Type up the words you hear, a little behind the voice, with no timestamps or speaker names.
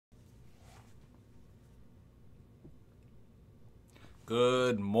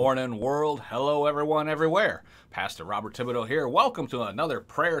Good morning, world. Hello, everyone, everywhere. Pastor Robert Thibodeau here. Welcome to another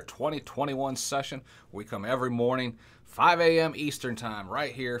Prayer 2021 session. We come every morning, 5 a.m. Eastern Time,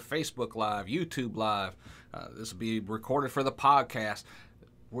 right here, Facebook Live, YouTube Live. This will be recorded for the podcast.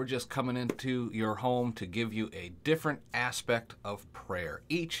 We're just coming into your home to give you a different aspect of prayer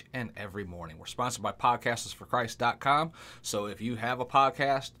each and every morning. We're sponsored by podcastersforchrist.com. So if you have a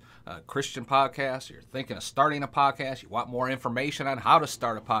podcast, a Christian podcast, you're thinking of starting a podcast, you want more information on how to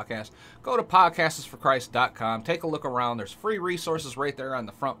start a podcast, go to podcastersforchrist.com. Take a look around. There's free resources right there on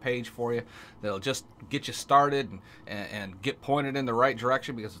the front page for you that'll just get you started and get pointed in the right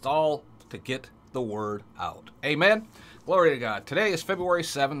direction, because it's all to get the word out. Amen. Glory to God. Today is February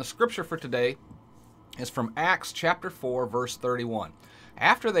 7. The scripture for today is from Acts chapter 4, verse 31.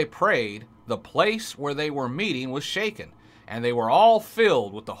 After they prayed, the place where they were meeting was shaken, and they were all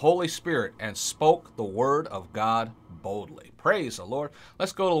filled with the Holy Spirit and spoke the word of God boldly. Praise the Lord.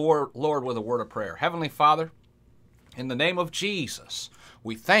 Let's go to the Lord with a word of prayer. Heavenly Father, in the name of Jesus,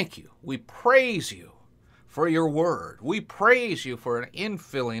 we thank you. We praise you for your word. We praise you for an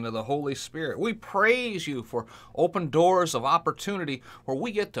infilling of the Holy Spirit. We praise you for open doors of opportunity where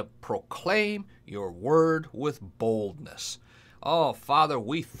we get to proclaim your word with boldness. Oh, Father,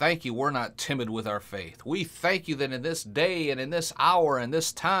 we thank you we're not timid with our faith. We thank you that in this day and in this hour and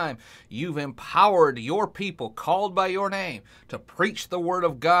this time, you've empowered your people called by your name to preach the word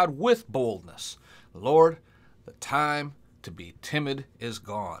of God with boldness. Lord, the time to be timid is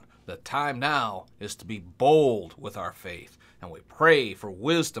gone. The time now is to be bold with our faith, and we pray for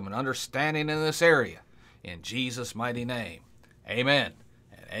wisdom and understanding in this area. In Jesus' mighty name, amen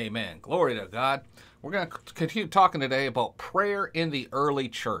and amen. Glory to God. We're going to continue talking today about prayer in the early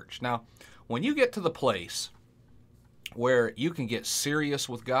church. Now, when you get to the place where you can get serious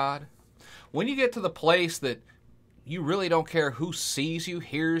with God, when you get to the place that you really don't care who sees you,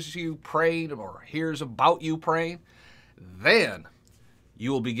 hears you praying, or hears about you praying, then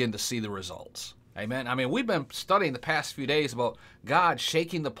you will begin to see the results. Amen. I mean, we've been studying the past few days about God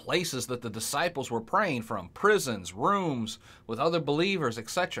shaking the places that the disciples were praying from, prisons, rooms with other believers,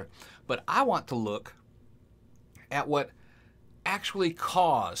 etc. But I want to look at what actually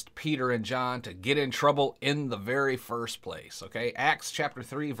caused Peter and John to get in trouble in the very first place. Okay, Acts chapter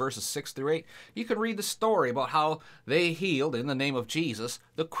 3, verses 6 through 8. You can read the story about how they healed, in the name of Jesus,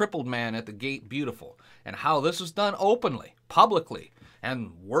 the crippled man at the gate beautiful, and how this was done openly, publicly,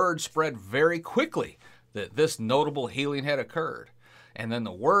 and word spread very quickly that this notable healing had occurred. And then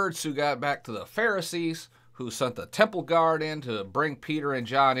the word soon got back to the Pharisees, who sent the temple guard in to bring Peter and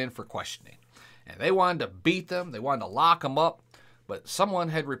John in for questioning. And they wanted to beat them. They wanted to lock them up. But someone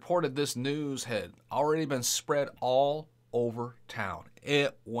had reported this news had already been spread all over town.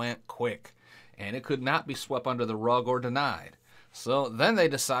 It went quick, and it could not be swept under the rug or denied. So then they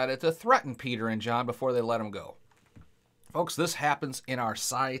decided to threaten Peter and John before they let them go. Folks, this happens in our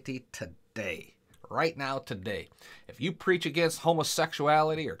society today, right now, today. If you preach against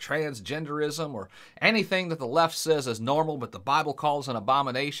homosexuality or transgenderism or anything that the left says is normal but the Bible calls an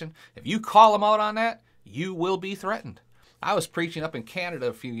abomination, if you call them out on that, you will be threatened. I was preaching up in Canada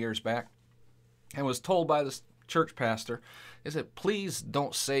a few years back and was told by this church pastor, is that please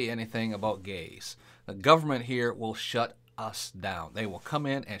don't say anything about gays. The government here will shut us down. They will come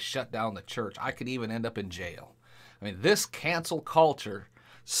in and shut down the church. I could even end up in jail. I mean, this cancel culture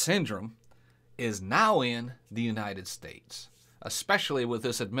syndrome is now in the United States, especially with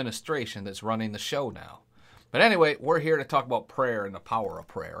this administration that's running the show now. But anyway, we're here to talk about prayer and the power of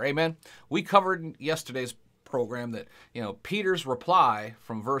prayer. Amen. We covered in yesterday's program that, Peter's reply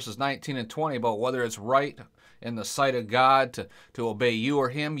from verses 19 and 20 about whether it's right in the sight of God to obey you or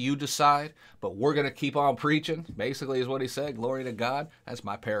him, you decide. But we're going to keep on preaching, basically is what he said. Glory to God. That's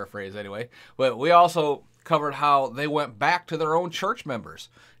my paraphrase anyway. But we also covered how they went back to their own church members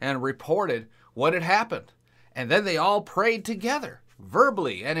and reported what had happened. And then they all prayed together,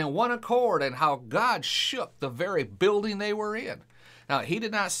 verbally and in one accord, and how God shook the very building they were in. Now, he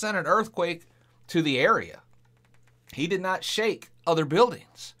did not send an earthquake to the area. He did not shake other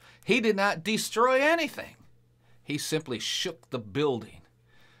buildings. He did not destroy anything. He simply shook the building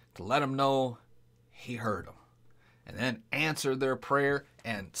to let them know he heard them, and then answered their prayer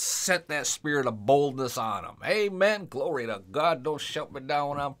and sent that spirit of boldness on them. Amen. Glory to God. Don't shut me down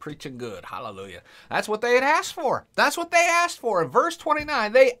when I'm preaching good. Hallelujah. That's what they had asked for. That's what they asked for. In verse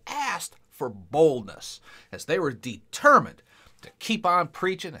 29, they asked for boldness as they were determined to keep on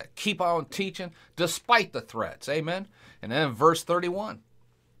preaching, to keep on teaching, despite the threats. Amen. And then in verse 31,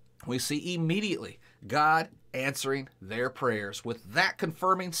 we see immediately God answering their prayers with that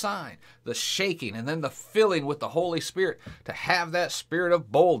confirming sign, the shaking and then the filling with the Holy Spirit to have that spirit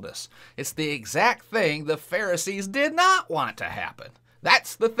of boldness. It's the exact thing the Pharisees did not want to happen.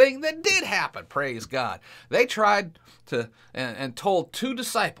 That's the thing that did happen, praise God. They tried to and told 2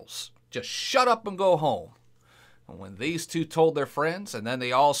 disciples, just shut up and go home. And when these 2 told their friends, and then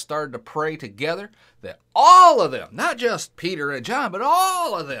they all started to pray together, that all of them, not just Peter and John, but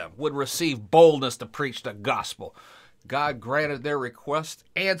all of them would receive boldness to preach the gospel. God granted their request,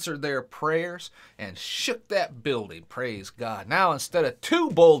 answered their prayers, and shook that building, praise God. Now, instead of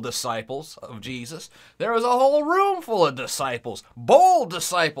 2 bold disciples of Jesus, there was a whole room full of disciples, bold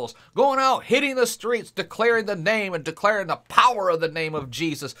disciples, going out, hitting the streets, declaring the name and declaring the power of the name of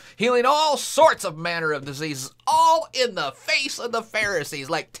Jesus, healing all sorts of manner of diseases, all in the face of the Pharisees.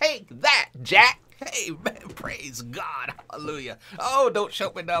 Like, take that, Jack. Amen. Praise God. Hallelujah. Oh, don't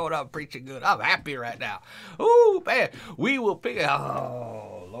shut me down when I'm preaching good. I'm happy right now. Ooh, man. We will pick it.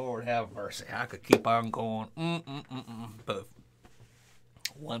 Oh, Lord have mercy. I could keep on going. But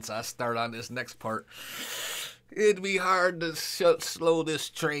once I start on this next part, it'd be hard to slow this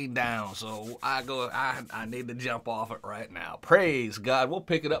train down. So I need to jump off it right now. Praise God. We'll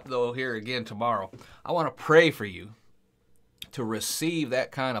pick it up, though, here again tomorrow. I want to pray for you to receive that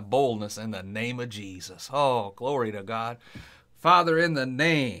kind of boldness in the name of Jesus. Oh, glory to God. Father, in the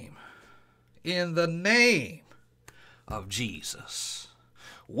name of Jesus,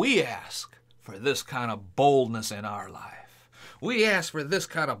 we ask for this kind of boldness in our life. We ask for this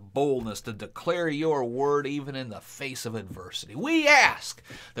kind of boldness to declare your word even in the face of adversity. We ask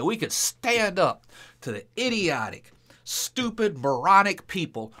that we could stand up to the idiotic, stupid, moronic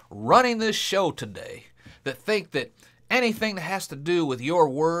people running this show today that think that anything that has to do with your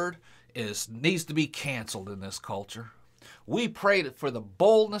word needs to be canceled in this culture. We pray for the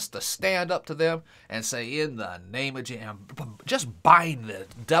boldness to stand up to them and say, in the name of Jesus, just bind the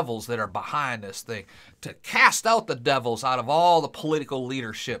devils that are behind this thing, to cast out the devils out of all the political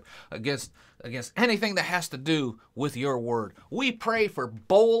leadership against anything that has to do with your word. We pray for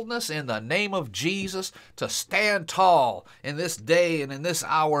boldness in the name of Jesus to stand tall in this day and in this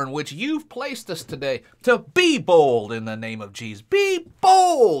hour in which you've placed us today, to be bold in the name of Jesus. Be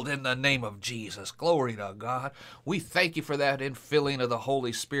bold in the name of Jesus. Glory to God. We thank you for that infilling of the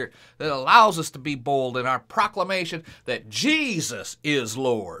Holy Spirit that allows us to be bold in our proclamation that Jesus is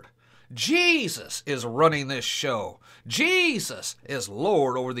Lord. Jesus is running this show. Jesus is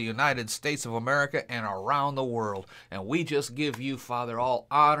Lord over the United States of America and around the world. And we just give you, Father, all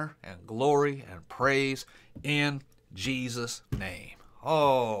honor and glory and praise in Jesus' name.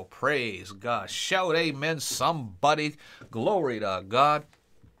 Oh, praise God. Shout amen, somebody. Glory to God.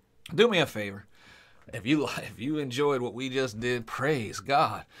 Do me a favor. If you enjoyed what we just did, praise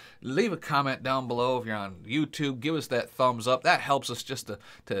God. Leave a comment down below. If you're on YouTube, give us that thumbs up. That helps us just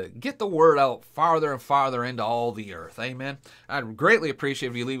to get the word out farther and farther into all the earth. Amen. I'd greatly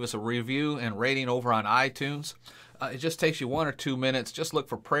appreciate if you leave us a review and rating over on iTunes. It just takes you 1 or 2 minutes. Just look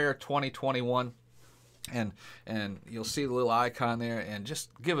for Prayer 2021. And you'll see the little icon there, and just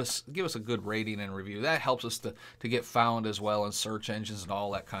give us a good rating and review. That helps us to get found as well in search engines and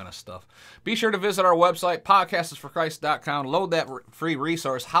all that kind of stuff. Be sure to visit our website, podcastsforchrist.com. Load that free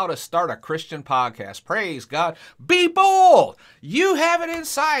resource, How to Start a Christian Podcast. Praise God. Be bold. You have it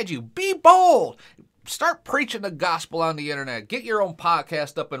inside you. Be bold. Start preaching the gospel on the internet. Get your own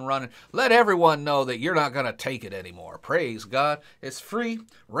podcast up and running. Let everyone know that you're not going to take it anymore. Praise God. It's free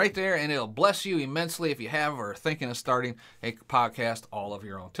right there, and it'll bless you immensely if you have or are thinking of starting a podcast all of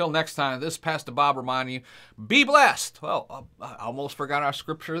your own. Till next time, this is Pastor Bob reminding you, be blessed. Well, I almost forgot our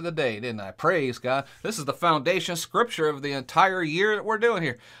scripture of the day, didn't I? Praise God. This is the foundation scripture of the entire year that we're doing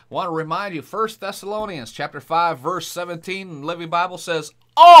here. I want to remind you, 1 Thessalonians chapter 5, verse 17, the Living Bible says,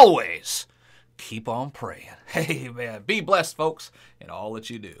 always keep on praying. Amen. Be blessed, folks, in all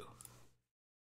that you do.